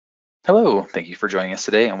Hello, thank you for joining us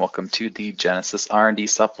today and welcome to the Genesis R&D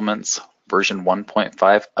Supplements version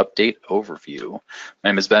 1.5 update overview. My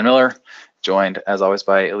name is Ben Miller, joined as always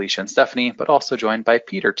by Alicia and Stephanie, but also joined by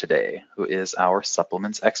Peter today, who is our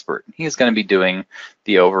supplements expert. He is going to be doing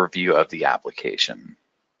the overview of the application.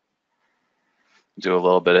 Do a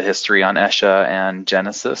little bit of history on ESHA and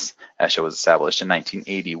Genesis. ESHA was established in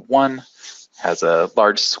 1981. Has a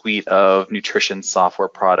large suite of nutrition software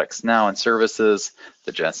products now and services.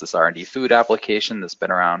 The Genesis R&D food application that's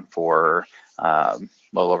been around for well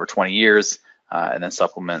over 20 years, and then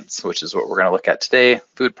supplements, which is what we're going to look at today,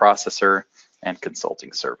 food processor and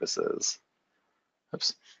consulting services.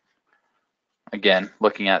 Oops. Again,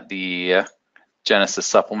 looking at the Genesis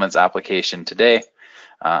supplements application today.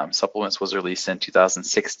 Supplements was released in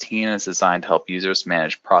 2016 and is designed to help users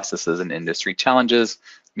manage processes and industry challenges,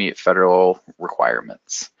 meet federal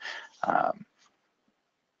requirements.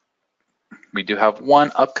 We do have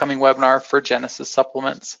one upcoming webinar for Genesis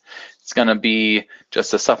supplements. It's going to be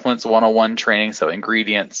just a supplements 101 training, so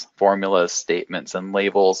ingredients, formulas, statements, and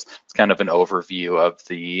labels. It's kind of an overview of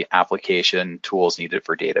the application, tools needed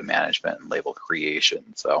for data management and label creation.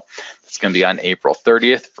 So it's going to be on April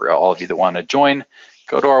 30th for all of you that want to join.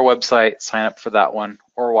 Go to our website, sign up for that one,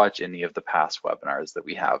 or watch any of the past webinars that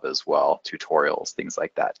we have as well, tutorials, things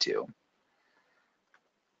like that too.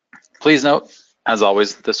 Please note, as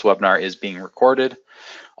always, this webinar is being recorded.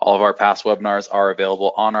 All of our past webinars are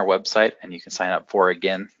available on our website, and you can sign up for,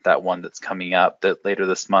 again, that one that's coming up later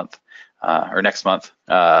this month or next month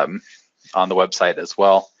on the website as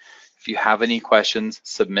well. If you have any questions,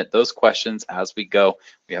 submit those questions as we go.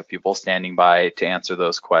 We have people standing by to answer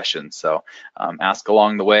those questions. So ask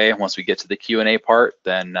along the way. Once we get to the Q&A part,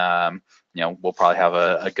 then we'll probably have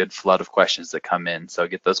a good flood of questions that come in. So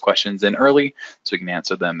get those questions in early so we can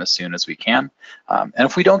answer them as soon as we can. And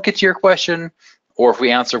if we don't get to your question, or if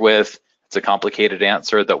we answer with it's a complicated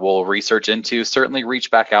answer that we'll research into, certainly reach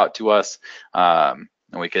back out to us and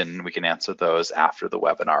we can answer those after the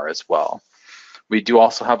webinar as well. We do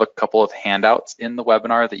also have a couple of handouts in the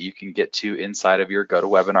webinar that you can get to inside of your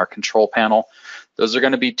GoToWebinar control panel. Those are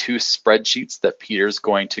going to be two spreadsheets that Peter's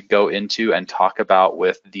going to go into and talk about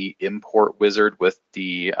with the import wizard with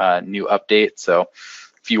the new update. So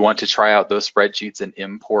if you want to try out those spreadsheets and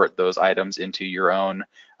import those items into your own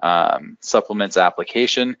supplements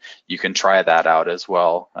application, you can try that out as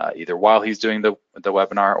well, either while he's doing the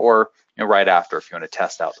webinar or right after if you want to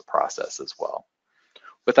test out the process as well.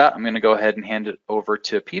 With that, I'm going to go ahead and hand it over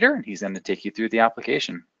to Peter, and he's going to take you through the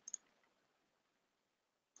application.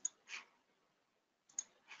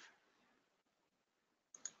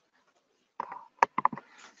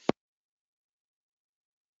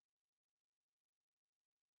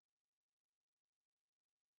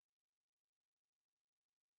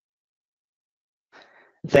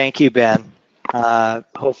 Thank you, Ben.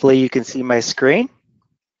 Hopefully you can see my screen.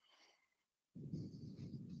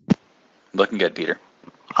 Looking good, Peter.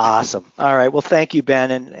 Awesome. All right. Well, thank you, Ben,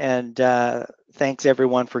 and thanks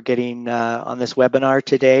everyone for getting on this webinar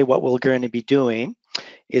today. What we're going to be doing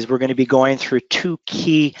is we're going to be going through two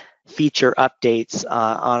key feature updates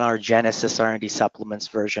on our Genesis R&D Supplements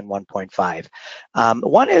version 1.5.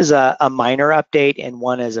 One is a minor update and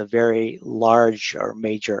one is a very large or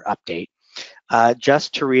major update.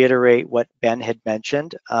 Just to reiterate what Ben had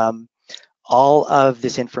mentioned, all of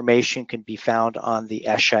this information can be found on the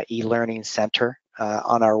ESHA e-learning center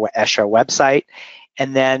on our ESHA website.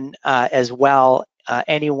 And then as well,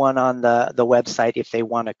 anyone on the website, if they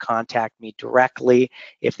want to contact me directly,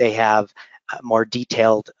 if they have more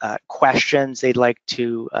detailed questions they'd like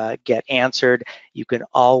to get answered, you can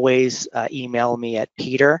always email me at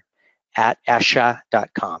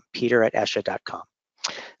peter@esha.com, peter@esha.com.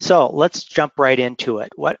 So let's jump right into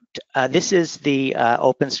it. This is the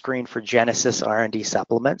open screen for Genesis R&D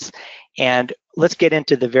Supplements, and let's get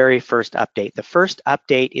into the very first update. The first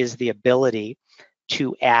update is the ability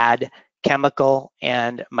to add chemical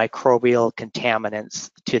and microbial contaminants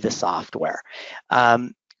to the software.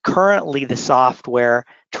 Currently, the software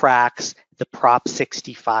tracks the Prop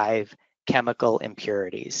 65 chemical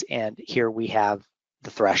impurities, and here we have the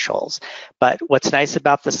thresholds. But what's nice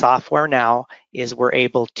about the software now is we're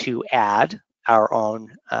able to add our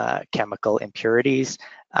own chemical impurities,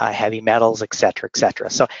 heavy metals, et cetera, et cetera.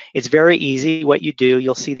 So it's very easy what you do.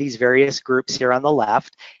 You'll see these various groups here on the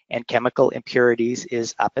left, and chemical impurities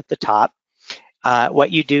is up at the top. What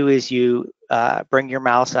you do is you bring your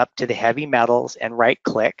mouse up to the heavy metals and right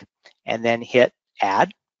click and then hit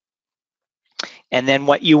add. And then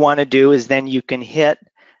what you want to do is then you can hit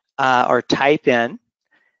or type in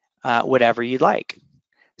whatever you'd like.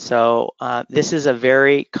 So this is a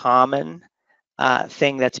very common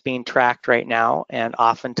thing that's being tracked right now and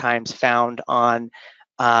oftentimes found on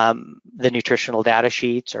the nutritional data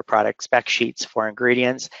sheets or product spec sheets for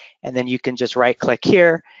ingredients. And then you can just right click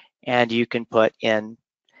here and you can put in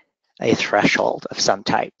a threshold of some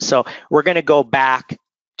type. So we're going to go back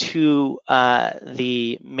to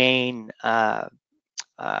the main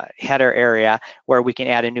header area where we can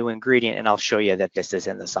add a new ingredient, and I'll show you that this is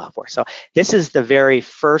in the software. So this is the very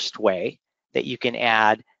first way that you can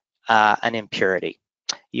add an impurity.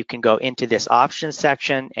 You can go into this options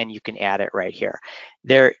section and you can add it right here.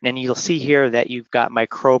 And you'll see here that you've got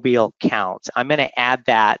microbial counts. I'm going to add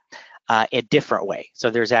that a different way. So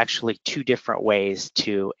there's actually two different ways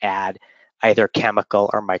to add either chemical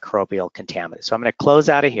or microbial contaminants. So I'm going to close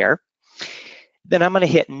out of here. Then I'm going to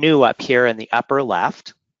hit new up here in the upper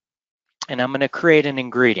left, and I'm going to create an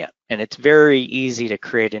ingredient. And it's very easy to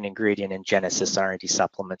create an ingredient in Genesis R&D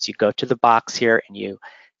Supplements. You go to the box here and you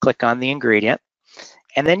click on the ingredient,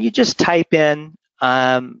 and then you just type in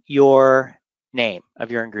your name of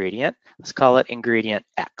your ingredient. Let's call it ingredient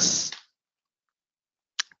X.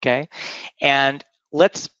 Okay, and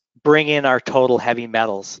let's bring in our total heavy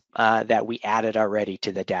metals that we added already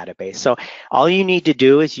to the database. So all you need to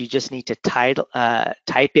do is you just need to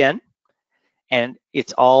type in, and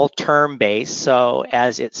it's all term-based. So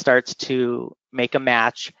as it starts to make a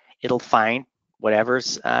match, it'll find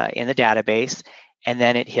whatever's in the database, and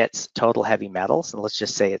then it hits total heavy metals, and let's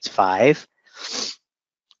just say it's 5,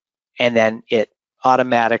 and then it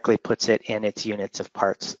automatically puts it in its units of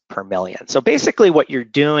parts per million. So basically what you're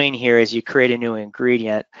doing here is you create a new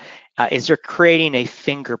ingredient, is you're creating a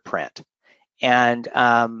fingerprint and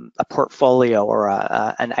a portfolio or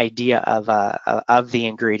an idea of the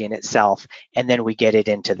ingredient itself, and then we get it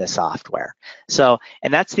into the software. So,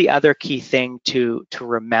 and that's the other key thing to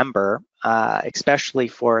remember, especially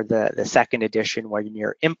for the second edition when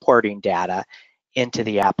you're importing data into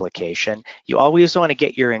the application. You always want to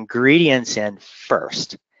get your ingredients in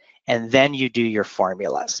first, and then you do your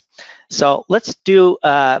formulas. So let's do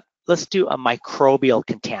a microbial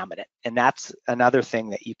contaminant, and that's another thing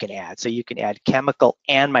that you can add. So you can add chemical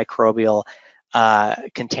and microbial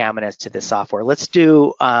contaminants to the software. Let's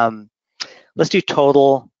do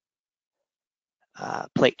total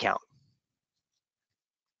plate count,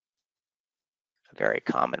 a very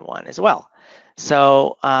common one as well.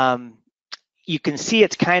 So you can see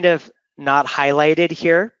it's kind of not highlighted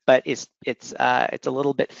here, but it's a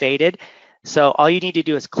little bit faded. So all you need to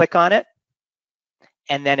do is click on it,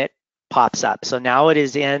 and then it pops up. So now it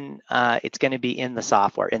is in, it's going to be in the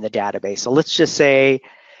software, in the database. So let's just say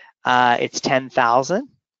it's 10,000.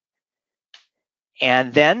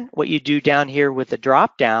 And then what you do down here with the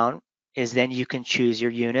drop down is then you can choose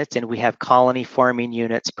your units, and we have colony forming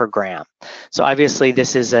units per gram. So obviously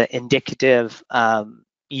this is an indicative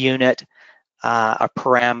unit, a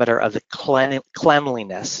parameter of the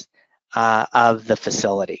cleanliness of the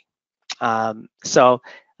facility.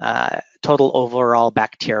 Total overall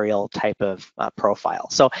bacterial type of profile.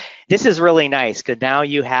 So this is really nice because now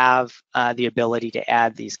you have the ability to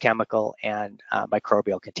add these chemical and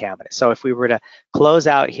microbial contaminants. So if we were to close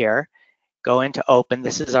out here, go into open,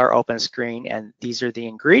 this is our open screen, and these are the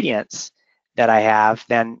ingredients that I have,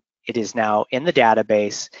 then it is now in the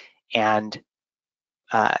database, and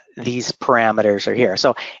these parameters are here.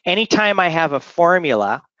 So anytime I have a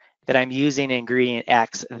formula that I'm using ingredient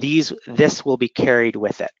X, this will be carried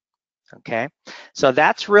with it. Okay, so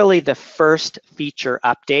that's really the first feature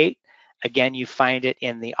update. Again, you find it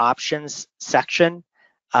in the options section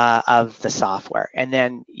of the software. And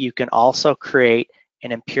then you can also create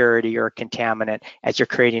an impurity or a contaminant as you're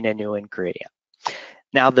creating a new ingredient.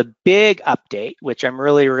 Now, the big update, which I'm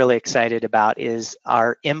really, really excited about, is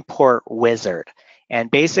our import wizard.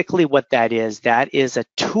 And basically what that is a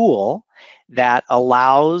tool that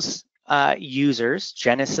allows users,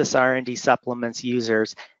 Genesis R&D Supplements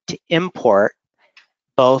users, to import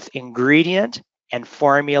both ingredient and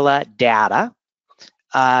formula data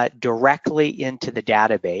directly into the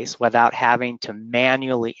database without having to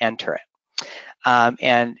manually enter it.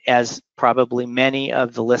 And as probably many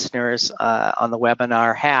of the listeners on the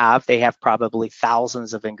webinar have, they have probably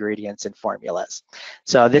thousands of ingredients and formulas.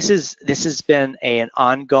 So this has been an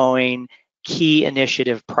ongoing key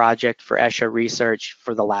initiative project for ESHA research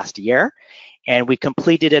for the last year, and we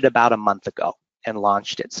completed it about a month ago and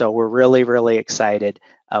launched it. So we're really, really excited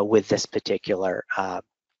with this particular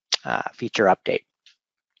feature update.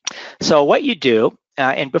 So what you do,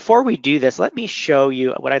 and before we do this, let me show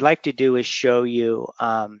you, what I'd like to do is show you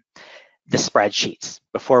the spreadsheets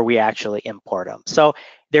before we actually import them. So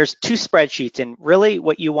there's two spreadsheets, and really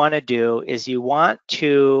what you want to do is you want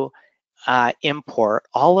to import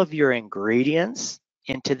all of your ingredients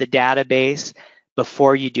into the database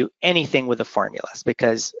before you do anything with the formulas,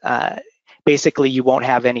 because basically you won't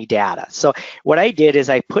have any data. So what I did is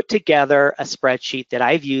I put together a spreadsheet that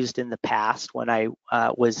I've used in the past when I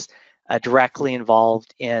was directly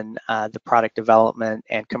involved in the product development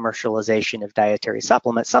and commercialization of dietary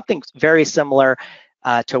supplements, something very similar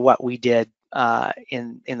to what we did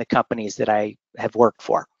in the companies that I have worked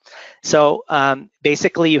for. So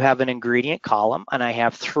basically you have an ingredient column, and I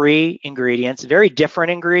have 3 ingredients, very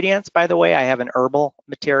different ingredients, by the way. I have an herbal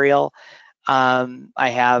material. I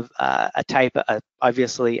have a type of,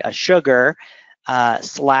 obviously, a sugar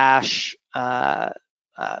slash kind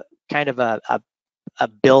of a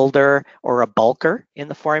builder or a bulker in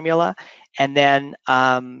the formula, and then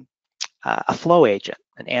a flow agent,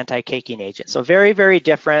 an anti-caking agent. So very, very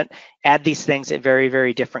different. Add these things at very,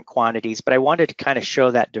 very different quantities, but I wanted to kind of show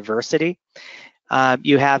that diversity.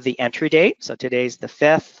 You have the entry date, so today's the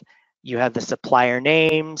 5th. You have the supplier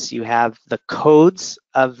names, you have the codes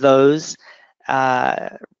of those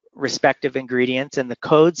respective ingredients, and the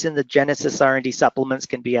codes in the Genesis R&D supplements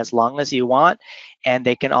can be as long as you want, and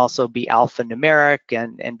they can also be alphanumeric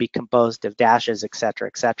and be composed of dashes, etc.,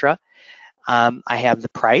 etc. I have the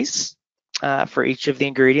price for each of the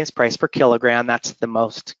ingredients, price per kilogram. That's the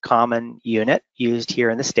most common unit used here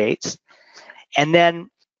in the States. And then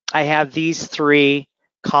I have these 3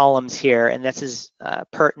 columns here, and this is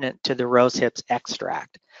pertinent to the rose hips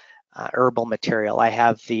extract, herbal material. I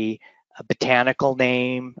have the botanical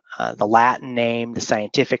name, the Latin name, the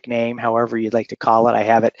scientific name, however you'd like to call it. I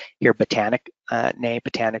have it here,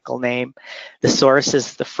 botanical name. The source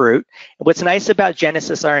is the fruit. And what's nice about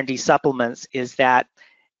Genesis R&D supplements is that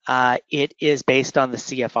it is based on the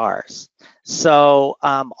CFRs. So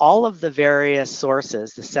all of the various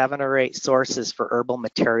sources, the 7 or 8 sources for herbal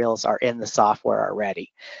materials, are in the software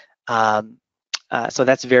already. So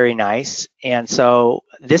that's very nice. And so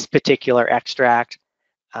this particular extract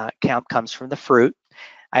comes from the fruit.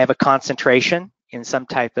 I have a concentration in some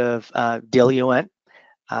type of diluent,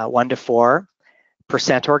 1 to 4%.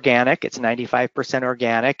 Organic, it's 95%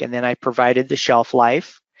 organic. And then I provided the shelf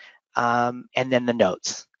life and then the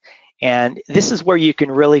notes. And this is where you can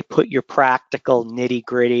really put your practical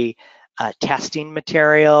nitty-gritty testing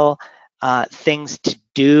material, things to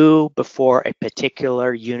do before a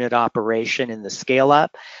particular unit operation in the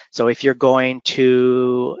scale-up. So if you're going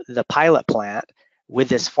to the pilot plant with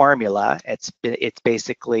this formula, it's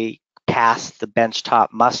basically past the benchtop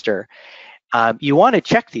muster. You want to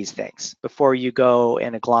check these things before you go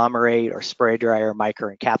and agglomerate or spray dry or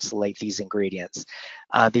microencapsulate these ingredients.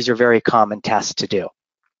 These are very common tests to do.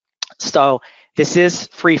 So this is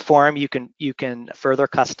free form. You can further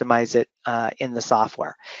customize it in the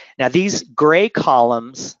software. Now these gray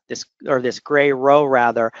columns, this gray row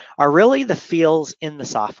rather, are really the fields in the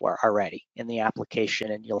software already in the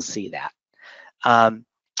application, and you'll see that.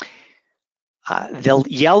 The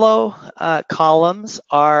yellow columns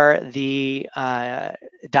are the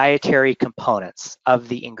dietary components of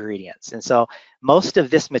the ingredients. And so most of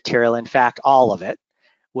this material, in fact, all of it,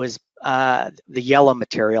 was the yellow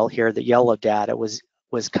material here, the yellow data was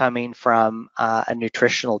coming from a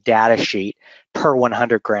nutritional data sheet per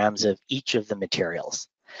 100 grams of each of the materials.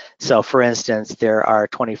 So for instance, there are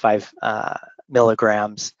 25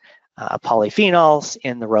 milligrams of polyphenols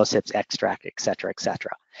in the rose hips extract, et cetera, et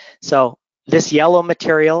cetera. So this yellow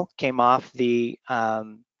material came off the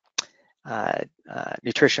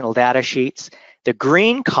nutritional data sheets. The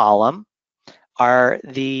green column are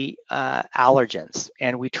the allergens,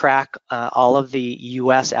 and we track all of the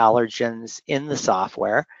US allergens in the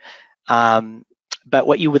software. But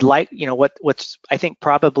what you would like, what's I think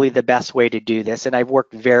probably the best way to do this, and I've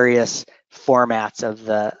worked various formats of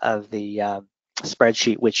the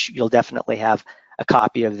spreadsheet, which you'll definitely have a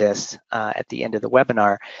copy of this at the end of the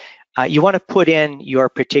webinar. You want to put in your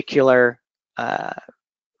particular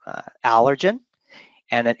allergen,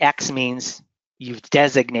 and an X means you've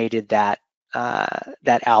designated that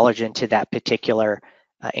allergen to that particular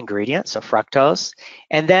ingredient, so fructose.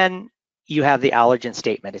 And then you have the allergen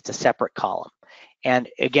statement. It's a separate column. And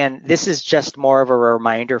again, this is just more of a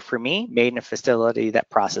reminder for me, made in a facility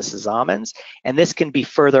that processes almonds, and this can be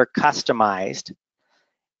further customized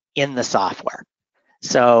in the software.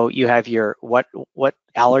 So you have your what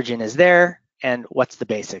allergen is there and what's the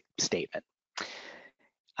basic statement.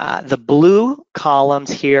 The blue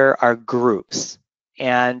columns here are groups,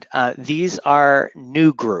 and these are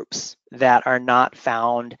new groups that are not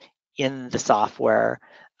found in the software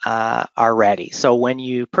already. So when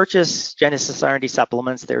you purchase Genesis R&D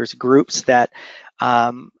supplements, there's groups that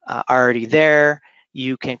are already there.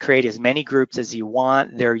 You can create as many groups as you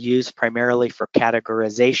want. They're used primarily for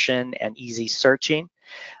categorization and easy searching.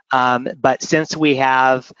 But since we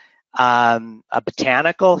have a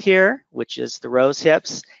botanical here, which is the rose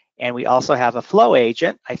hips, and we also have a flow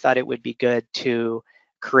agent, I thought it would be good to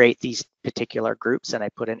create these particular groups, and I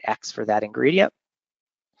put an X for that ingredient.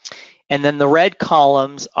 And then the red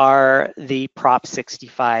columns are the Prop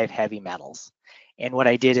 65 heavy metals. And what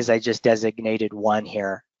I did is I just designated one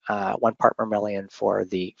here, 1 part per million for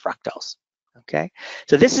the fructose. Okay,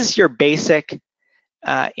 so this is your basic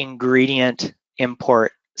ingredient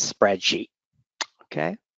import spreadsheet.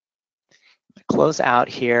 Okay, close out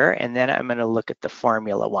here, and then I'm going to look at the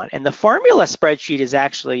formula one. And the formula spreadsheet is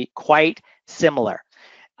actually quite similar.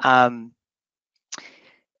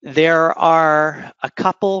 There are a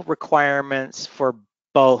couple requirements for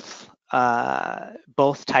both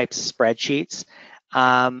types of spreadsheets.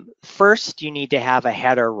 First, you need to have a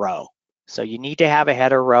header row. So you need to have a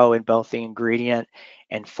header row in both the ingredient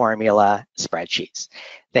and formula spreadsheets.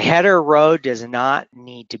 The header row does not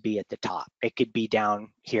need to be at the top. It could be down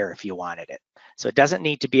here if you wanted it. So it doesn't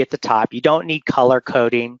need to be at the top. You don't need color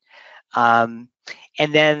coding. And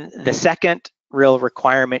then the second real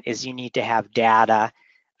requirement is you need to have data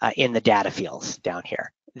in the data fields down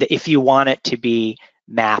here, if you want it to be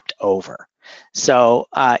mapped over. So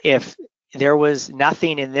if there was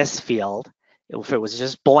nothing in this field, if it was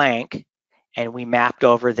just blank, and we mapped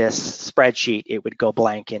over this spreadsheet, it would go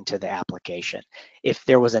blank into the application. If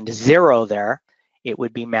there was a 0 there, it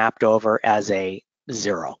would be mapped over as a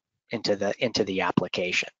 0 into the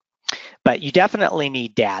application. But you definitely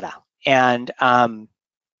need data, and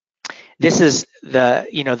this is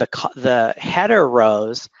the header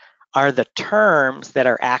rows are the terms that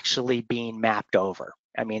are actually being mapped over.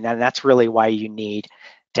 I mean, and that's really why you need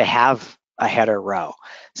to have a header row.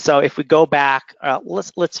 So if we go back,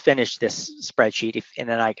 let's finish this spreadsheet, and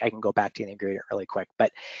then I can go back to the ingredient really quick.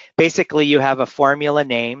 But basically, you have a formula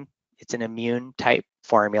name. It's an immune type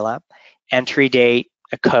formula, entry date,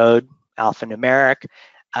 a code, alphanumeric.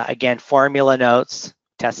 Again, formula notes,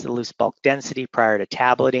 test the loose bulk density prior to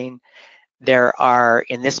tableting. There are,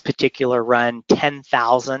 in this particular run,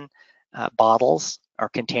 10,000 bottles or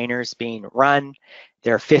containers being run.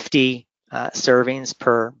 There are 50 servings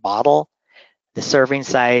per bottle. The serving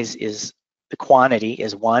size is, the quantity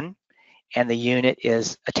is 1, and the unit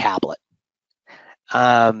is a tablet.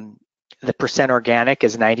 The percent organic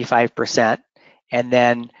is 95%. And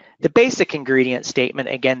then the basic ingredient statement,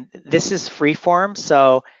 again, this is freeform,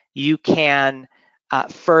 so you can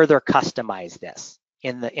further customize this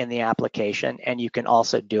in the application, and you can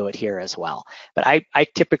also do it here as well. But I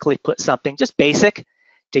typically put something just basic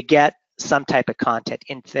to get some type of content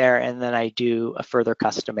in there, and then I do a further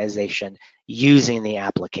customization using the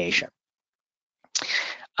application.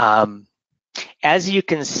 As you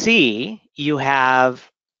can see, you have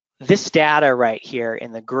this data right here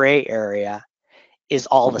in the gray area is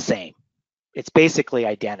all the same. It's basically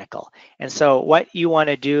identical. And so what you want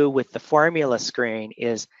to do with the formula screen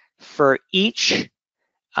is for each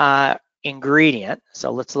ingredient,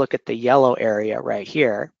 so let's look at the yellow area right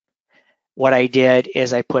here. What I did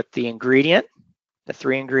is I put the ingredient, the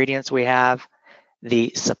 3 ingredients we have,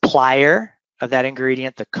 the supplier of that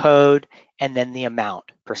ingredient, the code, and then the amount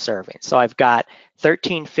per serving. So I've got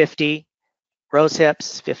 1350 rose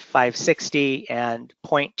hips, 560, and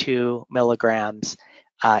 0.2 milligrams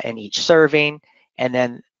in each serving. And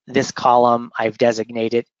then this column I've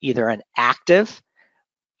designated either an active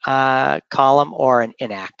column or an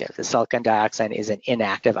inactive. The silicon dioxide is an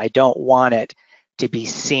inactive. I don't want it to be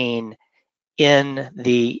seen in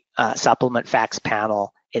the supplement facts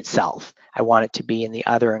panel itself. I want it to be in the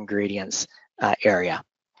other ingredients area.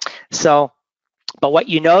 So, but what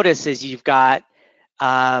you notice is you've got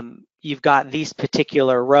these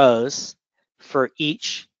particular rows for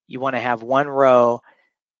each. You want to have one row,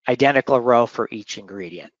 identical row for each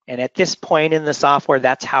ingredient. And at this point in the software,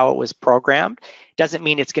 that's how it was programmed. Doesn't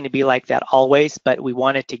mean it's going to be like that always, but we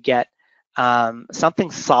wanted to get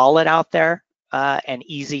something solid out there and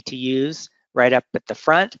easy to use right up at the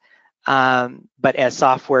front. But as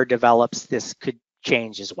software develops, this could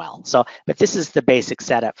change as well. So, but this is the basic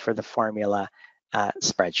setup for the formula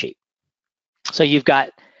spreadsheet. So you've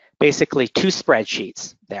got basically 2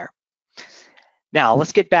 spreadsheets there. Now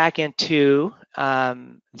let's get back into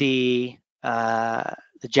the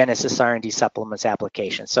Genesis R&D Supplements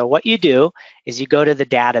application. So what you do is you go to the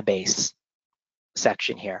database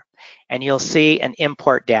section here, and you'll see an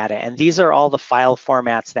import data, and these are all the file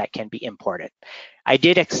formats that can be imported. I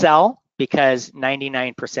did Excel because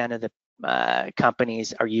 99% of the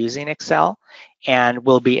companies are using Excel, and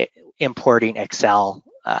we'll be importing Excel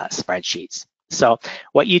spreadsheets. So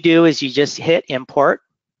what you do is you just hit import,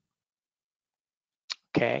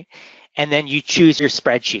 okay, and then you choose your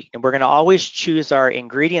spreadsheet. And we're going to always choose our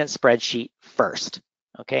ingredient spreadsheet first,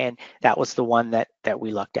 okay, and that was the one that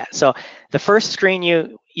we looked at. So the first screen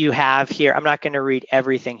you have here, I'm not going to read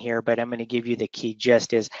everything here, but I'm going to give you the key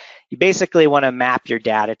gist is you basically want to map your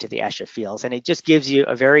data to the ESHA fields, and it just gives you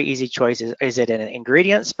a very easy choice. Is it an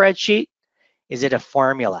ingredient spreadsheet? Is it a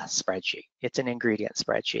formula spreadsheet? It's an ingredient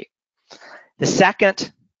spreadsheet. The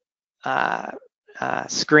second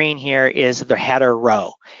screen here is the header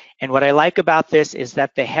row. And what I like about this is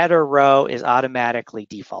that the header row is automatically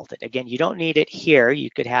defaulted. Again, you don't need it here.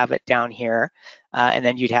 You could have it down here, and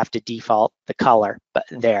then you'd have to default the color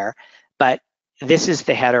there. But this is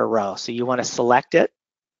the header row. So you want to select it.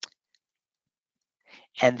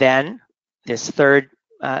 And then this third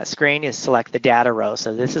screen is select the data row.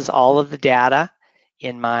 So this is all of the data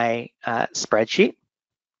in my spreadsheet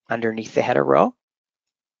underneath the header row.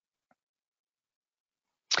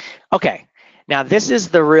 Okay, now this is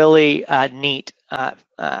the really neat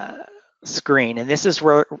screen, and this is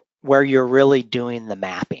where you're really doing the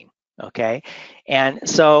mapping, okay? And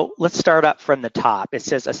so let's start up from the top. It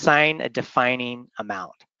says assign a defining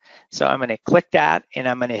amount. So I'm gonna click that and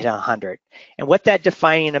I'm gonna hit 100. And what that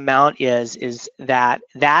defining amount is that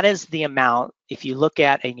is the amount, if you look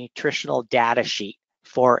at a nutritional data sheet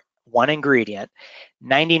for one ingredient,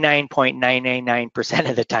 99.999%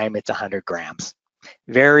 of the time it's 100 grams.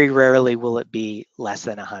 Very rarely will it be less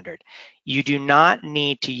than 100. You do not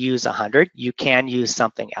need to use 100. You can use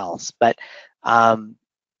something else, but in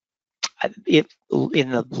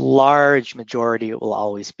the large majority, it will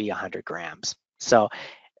always be 100 grams. So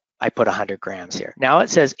I put 100 grams here. Now it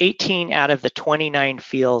says 18 out of the 29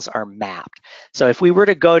 fields are mapped. So if we were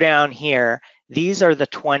to go down here, these are the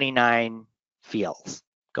 29 fields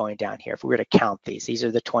going down here. If we were to count these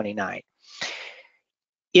are the 29.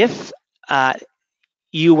 If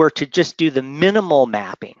you were to just do the minimal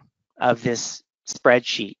mapping of this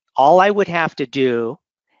spreadsheet, all I would have to do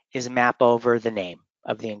is map over the name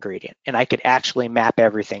of the ingredient, and I could actually map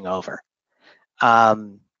everything over,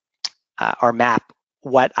 or map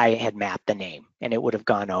what I had mapped the name, and it would have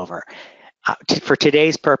gone over. For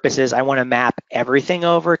today's purposes, I want to map everything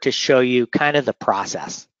over to show you kind of the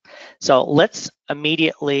process. So let's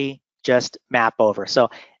immediately just map over. So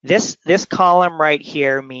this column right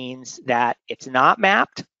here means that it's not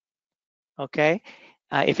mapped, okay?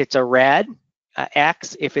 If it's a red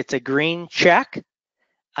X, if it's a green check,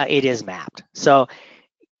 it is mapped. So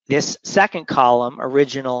this second column,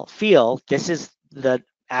 original field, this is the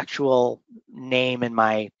actual name in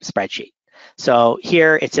my spreadsheet. So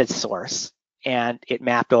here it said source, and it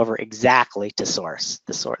mapped over exactly to source,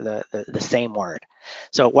 the same word.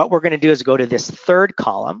 So what we're going to do is go to this third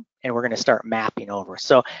column, and we're going to start mapping over.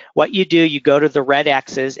 So what you do, you go to the red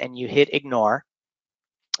X's and you hit ignore,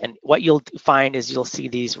 and what you'll find is you'll see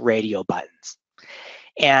these radio buttons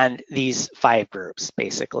and these 5 groups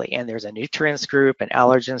basically. And there's a nutrients group, an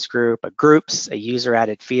allergens group, a groups, a user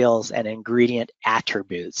added fields, and ingredient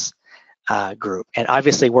attributes group. And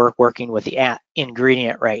obviously we're working with the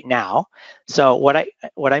ingredient right now. So what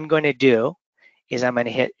I'm going to do is I'm going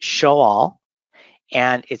to hit show all,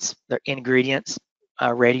 and it's the ingredients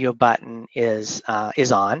radio button is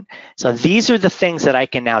on. So these are the things that I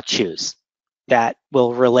can now choose that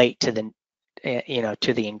will relate to the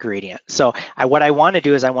to the ingredient. So what I want to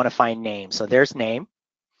do is I want to find name. So there's name,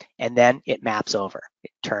 and then it maps over.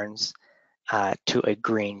 It turns to a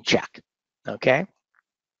green check. Okay.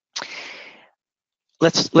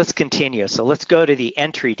 Let's continue. So let's go to the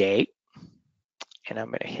entry date, and I'm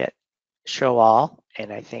going to hit show all,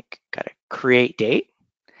 and I think got to create date.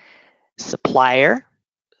 Supplier.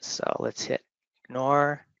 So let's hit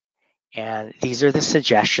ignore, and these are the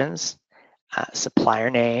suggestions. Supplier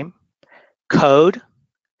name, code.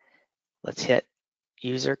 Let's hit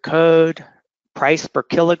user code, price per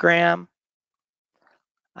kilogram.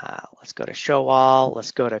 Let's go to show all.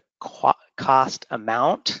 Let's go to cost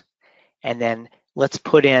amount, and then let's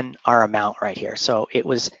put in our amount right here. So it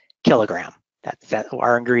was kilogram. That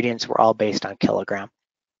our ingredients were all based on kilogram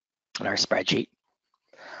in our spreadsheet.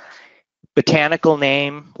 Botanical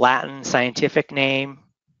name, Latin scientific name.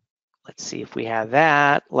 Let's see if we have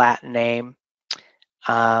that. Latin name.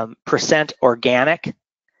 Percent organic.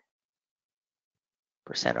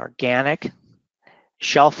 Percent organic.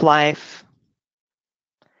 Shelf life.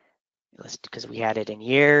 Because we had it in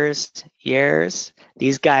years.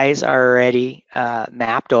 These guys are already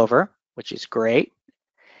mapped over, which is great.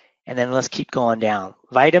 And then let's keep going down.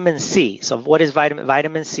 Vitamin C. So what is vitamin?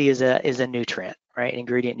 Vitamin C is a nutrient, right?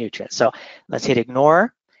 Ingredient nutrient. So let's hit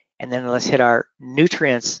ignore, and then let's hit our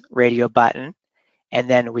nutrients radio button, and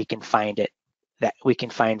then we can find it, that we can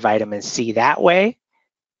find vitamin C that way,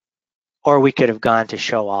 or we could have gone to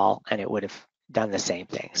show all and it would have done the same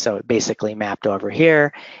thing. So it basically mapped over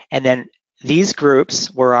here. And then these groups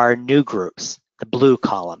were our new groups, the blue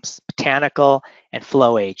columns, botanical and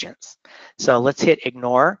flow agents. So let's hit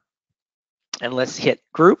ignore and let's hit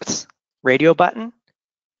groups, radio button,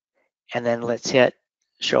 and then let's hit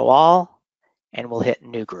show all and we'll hit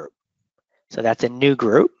new group. So that's a new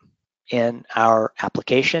group in our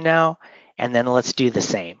application now. And then let's do the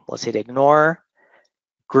same. Let's hit ignore,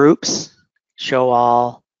 groups, show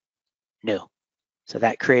all, new. So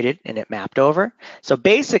that created and it mapped over. So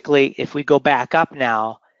basically, if we go back up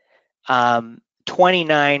now,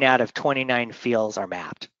 29 out of 29 fields are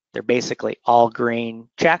mapped. They're basically all green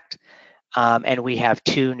checked. And we have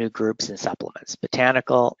 2 new groups in supplements,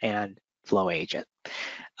 botanical and flow agent.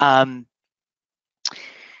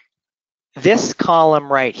 This column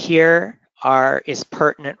right here is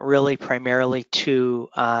pertinent really primarily to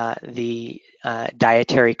the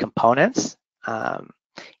dietary components.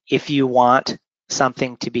 If you want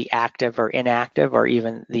something to be active or inactive, or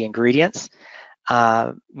even the ingredients,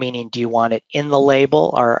 meaning do you want it in the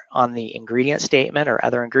label or on the ingredient statement or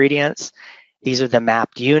other ingredients? These are the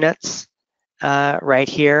mapped units right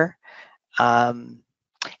here. And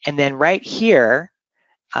then right here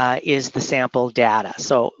is the sample data.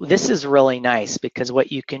 So this is really nice because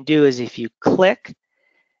what you can do is if you click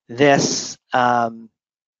this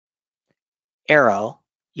arrow,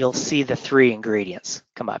 you'll see the 3 ingredients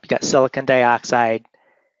come up. You got silicon dioxide,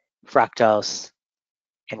 fructose,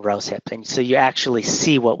 and rosehip. And so you actually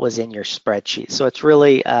see what was in your spreadsheet. So it's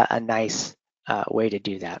really a nice way to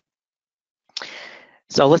do that.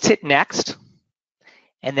 So let's hit next.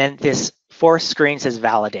 And then this 4th screen says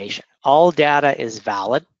validation. All data is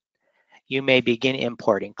valid. You may begin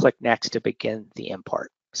importing. Click next to begin the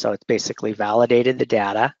import. So it's basically validated the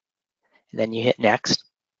data. And then you hit next.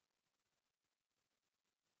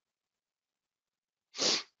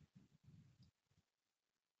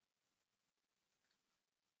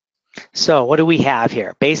 So what do we have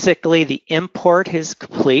here? Basically, the import is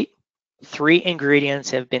complete. 3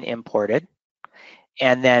 ingredients have been imported,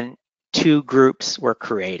 and then 2 groups were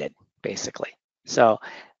created, basically. So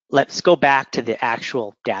let's go back to the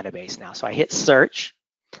actual database now. So I hit search,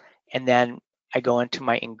 and then I go into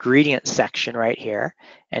my ingredient section right here.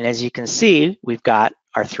 And as you can see, we've got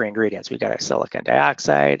our 3 ingredients. We've got our silicon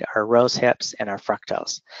dioxide, our rose hips, and our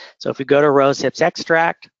fructose. So if we go to rose hips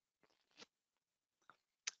extract,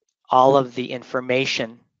 all of the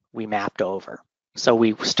information we mapped over. So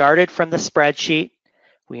we started from the spreadsheet,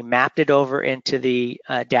 we mapped it over into the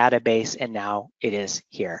database, and now it is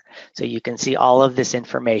here. So you can see all of this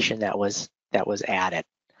information that was added.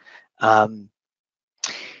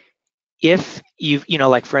 If you've,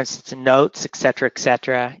 like for instance, notes, et cetera,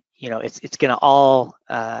 it's gonna all,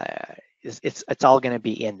 it's all gonna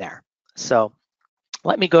be in there. So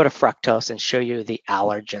let me go to fructose and show you the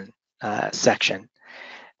allergen section.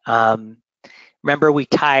 Remember, we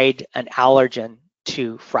tied an allergen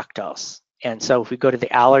to fructose. And so if we go to the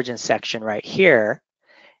allergen section right here,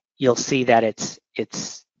 you'll see that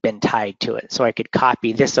it's been tied to it. So I could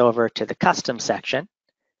copy this over to the custom section,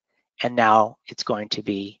 and now it's going to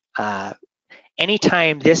be,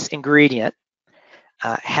 anytime this ingredient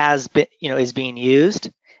has been, is being used,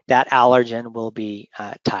 that allergen will be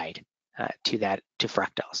tied to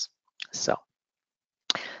fructose.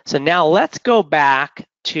 So now let's go back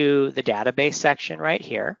to the database section right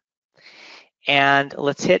here, and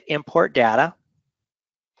let's hit import data.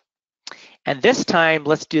 And this time,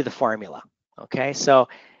 let's do the formula. Okay, so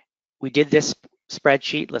we did this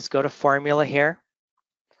spreadsheet. Let's go to formula here,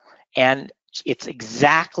 and it's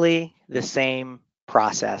exactly the same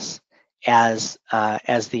process as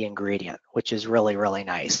the ingredient, which is really, really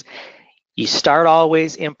nice. You start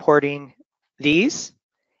always importing these,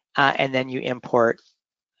 and then you import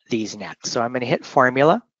these next. So I'm going to hit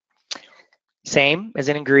formula, same as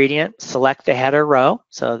an ingredient, select the header row.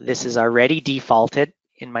 So this is already defaulted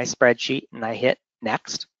in my spreadsheet, and I hit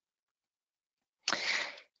next.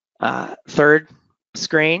 3rd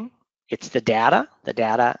screen, it's the data. The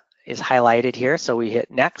data is highlighted here, so we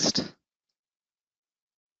hit next.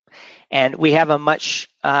 And we have a much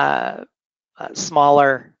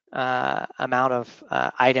smaller amount of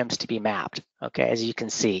items to be mapped. Okay, as you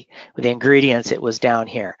can see, with the ingredients, it was down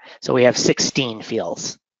here. So we have 16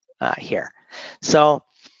 fields here. So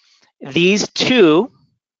these 2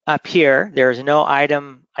 up here, there's no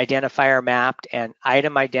item identifier mapped, and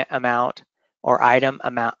item amount or item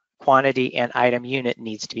amount quantity and item unit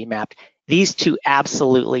needs to be mapped. These 2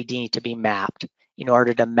 absolutely need to be mapped in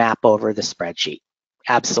order to map over the spreadsheet.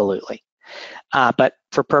 Absolutely. But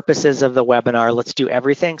for purposes of the webinar, let's do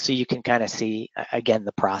everything so you can kind of see, again,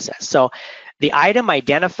 the process. So the item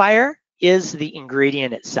identifier is the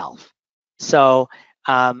ingredient itself. So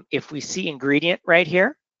if we see ingredient right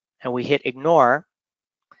here and we hit ignore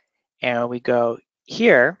and we go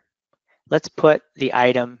here, let's put the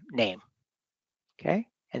item name, okay?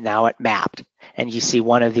 And now it mapped and you see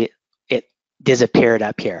one of it disappeared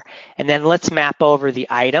up here. And then let's map over the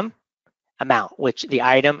item amount, which the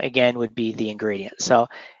item again would be the ingredient. So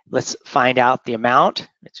let's find out the amount,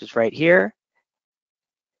 which is right here,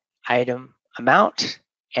 item amount,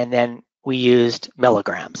 and then we used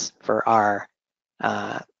milligrams for our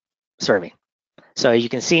serving. So you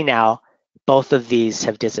can see now both of these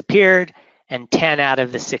have disappeared, and 10 out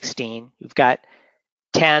of the 16, we've got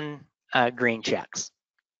 10 green checks.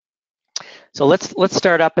 So let's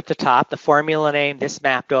start up at the top. The formula name, this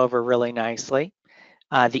mapped over really nicely.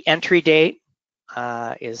 The entry date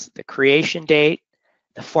is the creation date.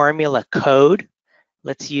 The formula code,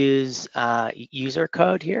 let's use user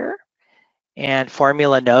code here. And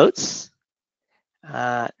formula notes,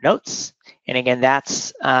 And again,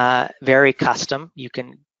 that's very custom. You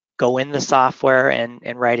can go in the software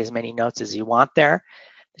and write as many notes as you want there.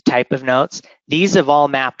 The type of notes. These have all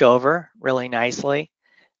mapped over really nicely.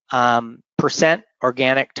 Percent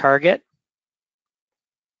organic target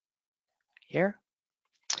here.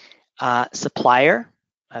 Supplier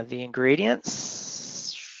of the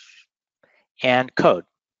ingredients and code.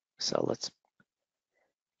 So let's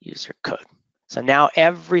use your code. So now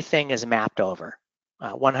everything is mapped over.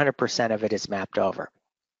 100% of it is mapped over.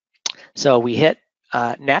 So we hit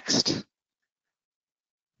next.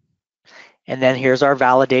 And then here's our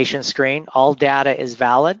validation screen. All data is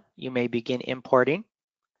valid. You may begin importing.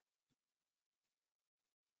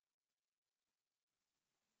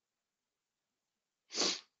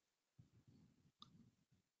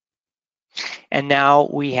 And now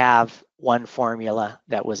we have one formula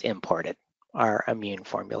that was imported, our immune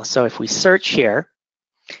formula. So if we search here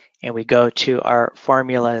and we go to our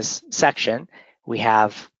formulas section, we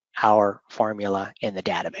have our formula in the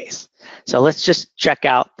database. So let's just check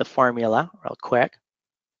out the formula real quick.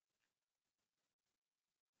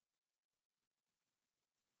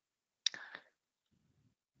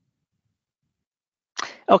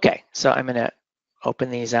 Okay, so I'm gonna open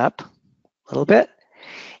these up a little bit.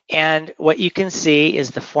 And what you can see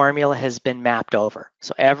is the formula has been mapped over.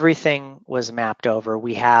 So everything was mapped over.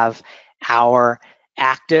 We have our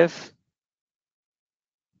active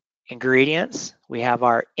ingredients. We have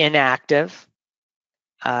our inactive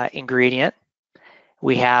ingredient.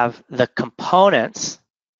 We have the components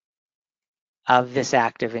of this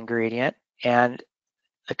active ingredient and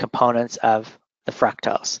the components of the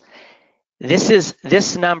fructose.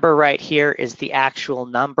 This number right here is the actual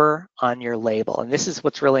number on your label. And this is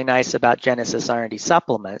what's really nice about Genesis R&D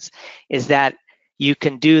Supplements is that you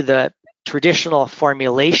can do the traditional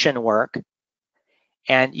formulation work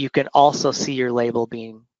and you can also see your label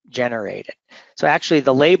being generated. So actually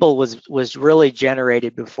the label was really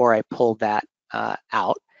generated before I pulled that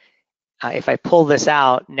out. If I pull this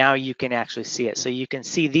out, now you can actually see it. So you can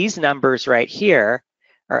see these numbers right here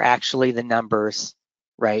are actually the numbers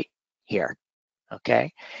right here,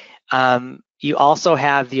 okay? You also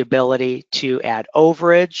have the ability to add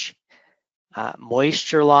overage,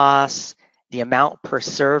 moisture loss, the amount per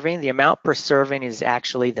serving. The amount per serving is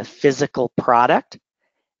actually the physical product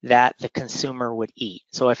that the consumer would eat.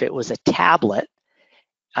 So if it was a tablet,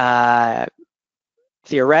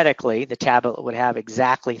 theoretically, the tablet would have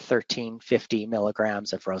exactly 1350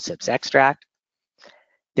 milligrams of rose hips extract.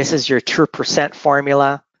 This is your true percent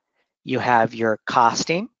formula. You have your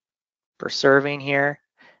costing per serving here,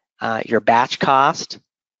 your batch cost,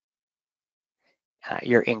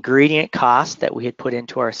 your ingredient cost that we had put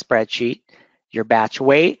into our spreadsheet, your batch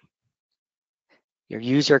weight, your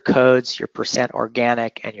user codes, your percent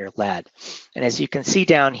organic, and your lead. And as you can see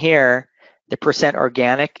down here, the percent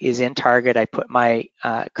organic is in target. I put my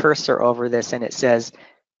cursor over this and it says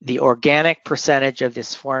the organic percentage of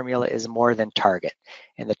this formula is more than target.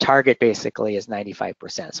 And the target basically is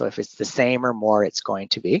 95%. So if it's the same or more, it's going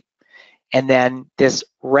to be. And then this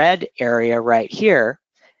red area right here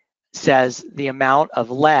says the amount of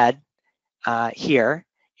lead here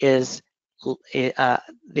is the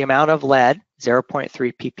amount of lead, 0.3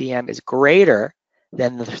 ppm, is greater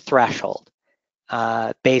than the threshold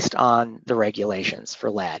based on the regulations for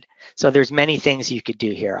lead. So there's many things you could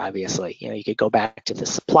do here, obviously. You know, you could go back to the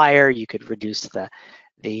supplier, you could reduce the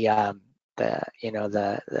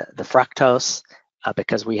fructose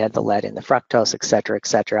because we had the lead in the fructose, et cetera, et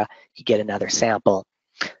cetera. You get another sample.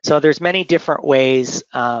 So there's many different ways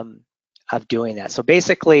of doing that. So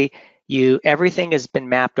basically, everything has been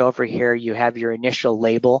mapped over here. You have your initial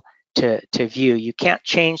label to view. You can't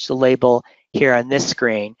change the label here on this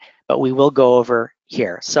screen, but we will go over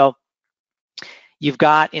here. So you've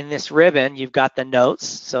got in this ribbon, you've got the notes.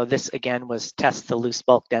 So this again was test the loose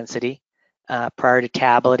bulk density prior to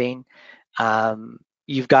tableting.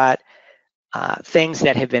 You've got things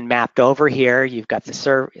that have been mapped over here. You've got the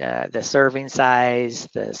serving size,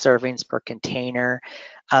 the servings per container.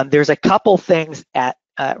 There's a couple things at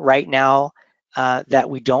right now that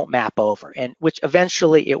we don't map over, and which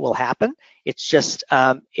eventually it will happen. It's just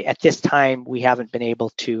at this time we haven't been able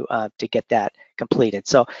to get that completed.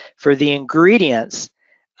 So for the ingredients,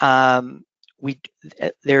 there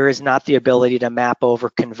is not the ability to map over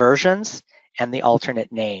conversions and the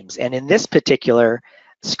alternate names. And in this particular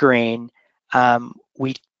screen,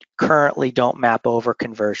 we currently don't map over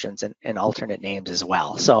conversions and alternate names as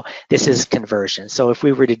well. So this is conversion. So if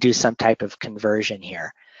we were to do some type of conversion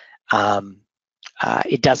here,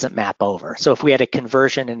 it doesn't map over. So if we had a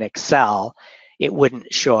conversion in Excel, it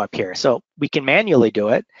wouldn't show up here. So we can manually do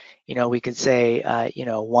it. You know, we could say,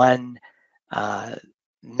 1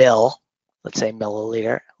 mil, let's say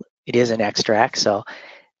milliliter. It is an extract. So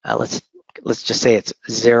let's just say it's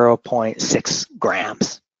 0.6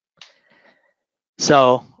 grams.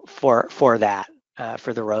 So for that,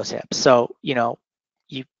 for the rose hips. So,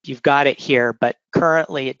 you've got it here, but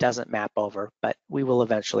currently it doesn't map over, but we will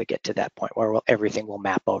eventually get to that point where everything will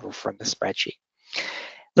map over from the spreadsheet.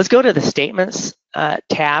 Let's go to the statements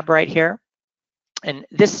tab right here. And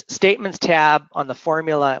this statements tab on the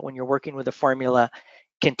formula, when you're working with the formula,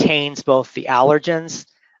 contains both the allergens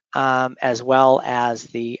as well as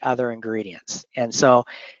the other ingredients. And so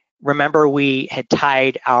remember, we had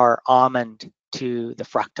tied our almond to the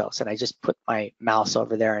fructose, and I just put my mouse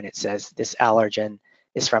over there and it says this allergen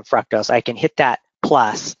is from fructose. I can hit that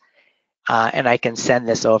plus and I can send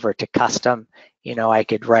this over to custom. I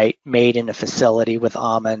could write made in a facility with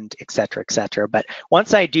almond, et cetera, et cetera. But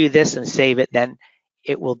once I do this and save it, then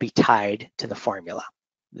it will be tied to the formula,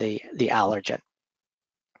 the allergen.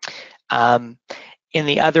 In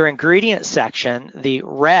the other ingredient section, the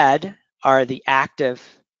red are the active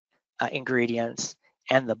ingredients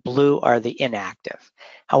and the blue are the inactive.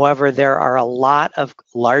 However, there are a lot of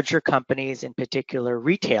larger companies, in particular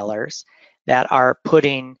retailers, that are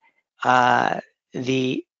putting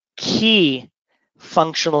the key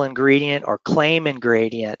functional ingredient or claim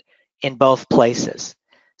ingredient in both places.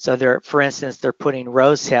 So for instance, they're putting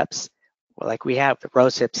rose hips, like we have the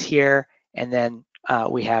rose hips here, and then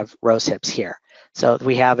we have rose hips here. So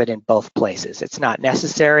we have it in both places. It's not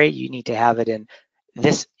necessary. You need to have it in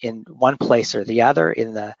one place or the other,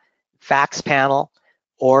 in the facts panel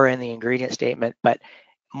or in the ingredient statement. But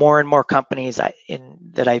more and more companies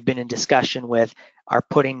that I've been in discussion with are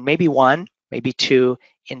putting maybe one, maybe two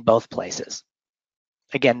in both places.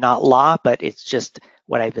 Again, not law, but it's just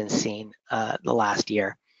what I've been seeing the last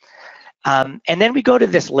year. And then we go to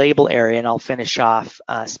this label area, and I'll finish off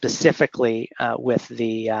specifically with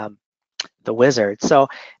the wizard. So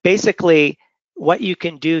basically, what you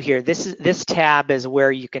can do here, this tab is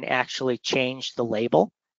where you can actually change the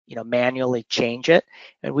label, manually change it.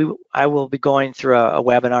 And I will be going through a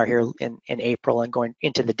webinar here in April and going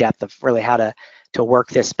into the depth of really how to work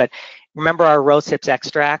this. But remember our rose hips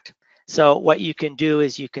extract? So what you can do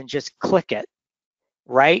is you can just click it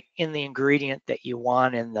right in the ingredient that you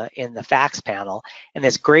want in the facts panel, and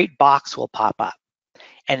this great box will pop up.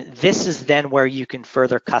 And this is then where you can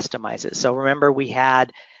further customize it. So remember, we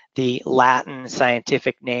had the Latin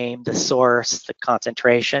scientific name, the source, the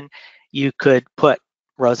concentration. You could put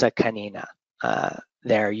Rosa canina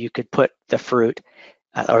there. You could put the fruit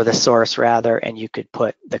or the source rather, and you could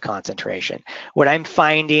put the concentration. What I'm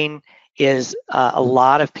finding is a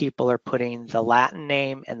lot of people are putting the Latin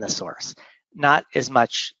name and the source, not as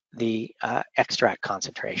much the extract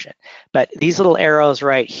concentration. But these little arrows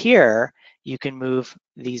right here, you can move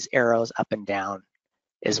these arrows up and down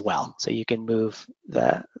as well. So you can move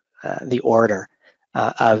the order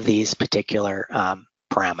of these particular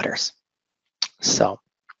parameters. So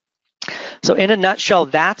in a nutshell,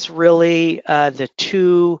 that's really the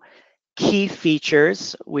two key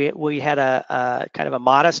features. We had a kind of a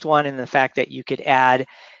modest one in the fact that you could add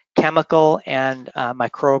chemical and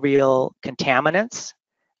microbial contaminants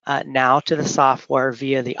now to the software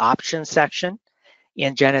via the options section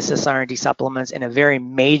in Genesis R&D Supplements, and a very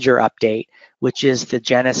major update, which is the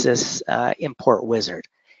Genesis import wizard.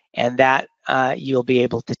 And that you'll be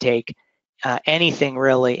able to take anything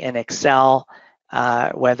really in Excel,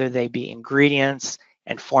 whether they be ingredients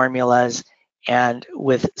and formulas, and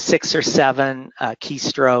with 6 or 7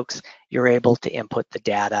 keystrokes, you're able to input the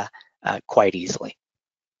data quite easily.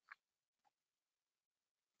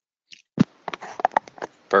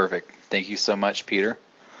 Perfect. Thank you so much, Peter.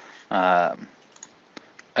 I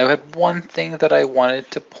had one thing that I wanted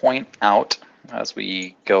to point out as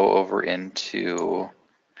we go over into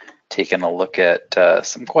taking a look at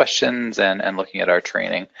some questions and looking at our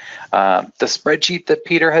training. The spreadsheet that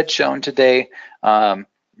Peter had shown today,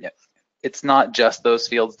 it's not just those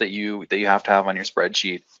fields that you have to have on your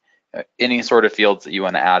spreadsheet. Any sort of fields that you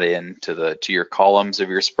want to add in to your columns of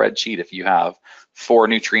your spreadsheet, if you have 4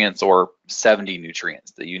 nutrients or 70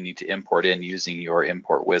 nutrients that you need to import in using your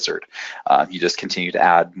import wizard, you just continue to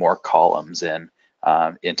add more columns in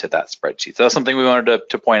into that spreadsheet. So that's something we wanted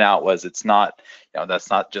to point out, was it's not, that's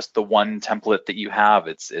not just the one template that you have,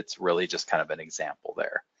 it's really just kind of an example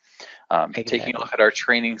there. Exactly. Taking a look at our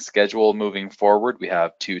training schedule moving forward, we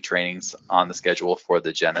have 2 trainings on the schedule for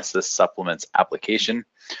the Genesis Supplements application.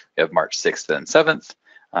 We have March 6th and 7th,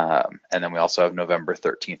 and then we also have November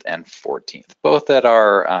 13th and 14th, both at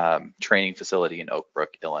our training facility in Oak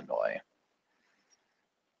Brook, Illinois.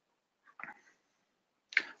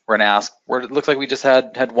 We're going to ask, it looks like we just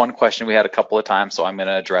had one question we had a couple of times, so I'm going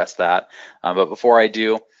to address that. But before I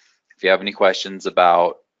do, if you have any questions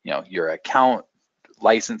about your account,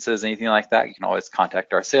 licenses, anything like that, you can always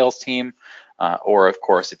contact our sales team, or of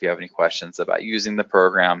course, if you have any questions about using the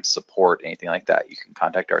program, support, anything like that, you can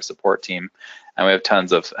contact our support team. And we have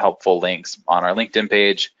tons of helpful links on our LinkedIn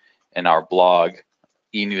page, in our blog,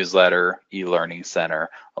 e-newsletter, e-learning center,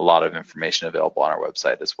 a lot of information available on our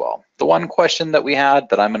website as well. The one question that we had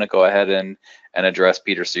that I'm going to go ahead and address,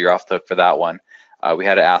 Peter, so you're off the hook for that one, we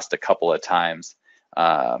had asked a couple of times.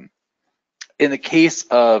 In the case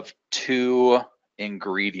of 2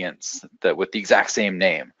 ingredients that with the exact same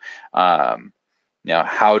name,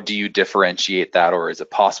 how do you differentiate that, or is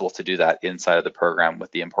it possible to do that inside of the program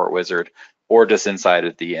with the import wizard, or just inside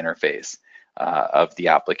of the interface of the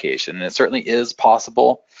application? And it certainly is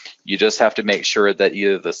possible. You just have to make sure that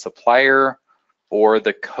either the supplier or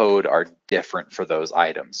the code are different for those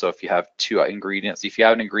items. So if you have 2 ingredients, if you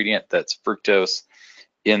have an ingredient that's fructose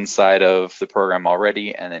inside of the program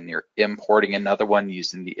already, and then you're importing another one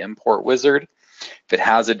using the import wizard, if it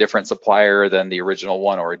has a different supplier than the original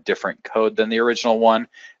one or a different code than the original one,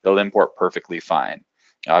 it'll import perfectly fine.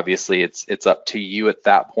 Obviously, it's up to you at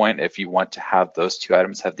that point if you want to have those 2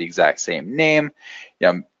 items have the exact same name.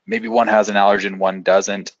 Maybe one has an allergen, one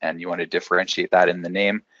doesn't, and you want to differentiate that in the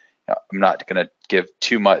name. I'm not going to give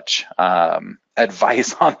too much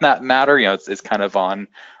advice on that matter. It's kind of on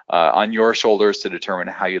your shoulders to determine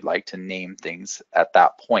how you'd like to name things at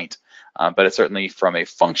that point. But it's certainly, from a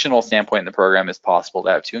functional standpoint in the program, is possible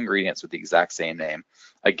to have 2 ingredients with the exact same name.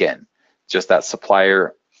 Again, just that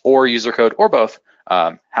supplier or user code, or both,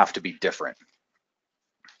 have to be different.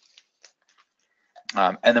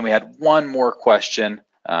 And then we had one more question,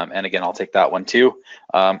 and again, I'll take that one too.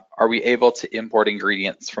 Are we able to import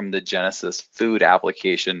ingredients from the Genesis food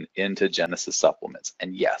application into Genesis Supplements?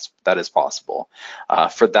 And yes, that is possible.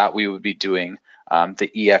 For that, we would be doing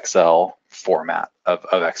the EXL format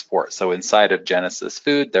of export. So inside of Genesis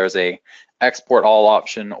Food, there's a export all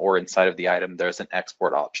option, or inside of the item, there's an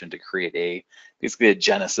export option to create basically a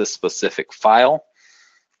Genesis specific file.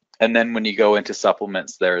 And then when you go into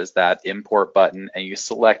Supplements, there is that import button, and you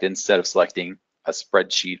select, instead of selecting a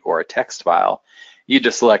spreadsheet or a text file, you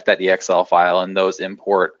just select that EXL file, and those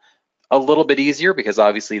import a little bit easier because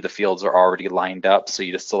obviously the fields are already lined up. So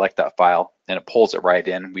you just select that file and it pulls it right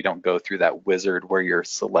in. We don't go through that wizard where you're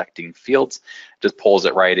selecting fields, it just pulls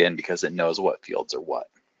it right in because it knows what fields are what.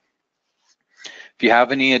 If you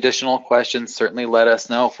have any additional questions, certainly let us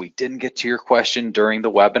know. If we didn't get to your question during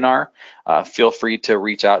the webinar, feel free to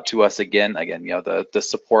reach out to us again. Again, the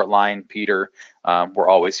support line, Peter, we're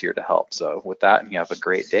always here to help. So with that, you have a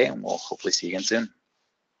great day, and we'll hopefully see you again soon.